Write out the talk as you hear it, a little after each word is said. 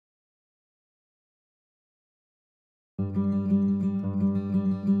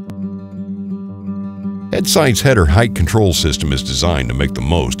Headsight's header height control system is designed to make the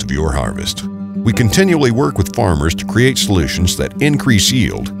most of your harvest. We continually work with farmers to create solutions that increase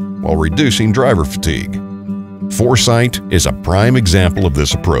yield while reducing driver fatigue. Foresight is a prime example of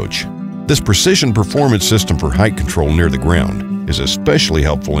this approach. This precision performance system for height control near the ground is especially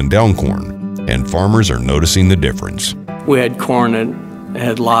helpful in down corn, and farmers are noticing the difference. We had corn that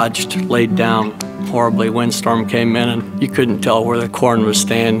had lodged, laid down horribly. Windstorm came in and you couldn't tell where the corn was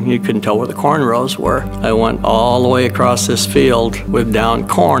standing. You couldn't tell where the corn rows were. I went all the way across this field with down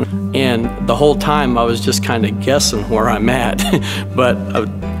corn, and the whole time I was just kind of guessing where I'm at. But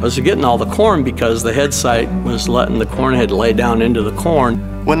I was getting all the corn because the Headsight was letting the corn head lay down into the corn.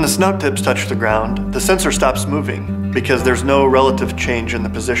 When the snout tips touch the ground, the sensor stops moving because there's no relative change in the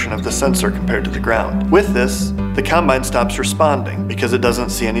position of the sensor compared to the ground. With this, the combine stops responding because it doesn't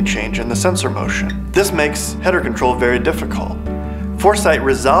see any change in the sensor motion. This makes header control very difficult. Foresight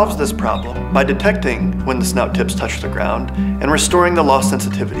resolves this problem by detecting when the snout tips touch the ground and restoring the lost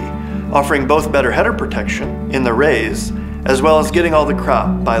sensitivity, offering both better header protection in the raise as well as getting all the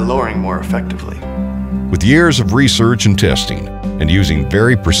crop by lowering more effectively. With years of research and testing and using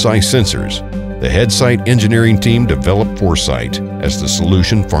very precise sensors, the Headsight engineering team developed Foresight as the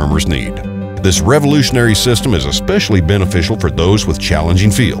solution farmers need. This revolutionary system is especially beneficial for those with challenging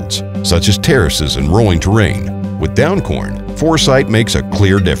fields, such as terraces and rolling terrain. With down corn, Foresight makes a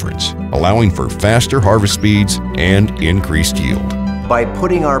clear difference, allowing for faster harvest speeds and increased yield. By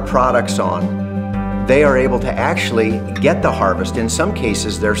putting our products on, they are able to actually get the harvest. In some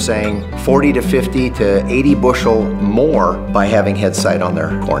cases, they're saying 40 to 50 to 80 bushel more by having Headsight on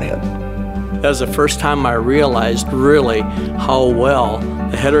their corn head. That was the first time I realized really how well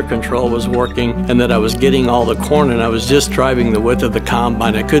the header control was working, and that I was getting all the corn, and I was just driving the width of the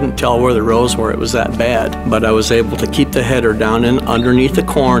combine. I couldn't tell where the rows were, it was that bad. But I was able to keep the header down in underneath the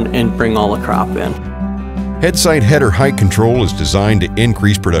corn and bring all the crop in. Headsight header height control is designed to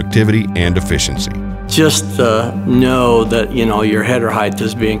increase productivity and efficiency. Just know that, your header height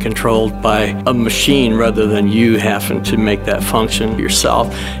is being controlled by a machine rather than you having to make that function yourself.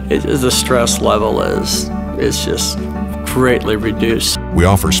 The stress level is just greatly reduced. We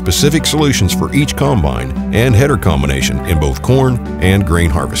offer specific solutions for each combine and header combination in both corn and grain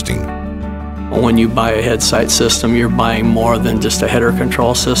harvesting. When you buy a Headsight system, you're buying more than just a header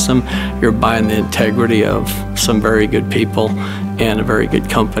control system. You're buying the integrity of some very good people and a very good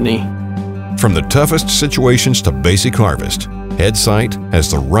company. From the toughest situations to basic harvest, Headsight has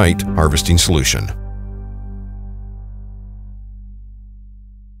the right harvesting solution.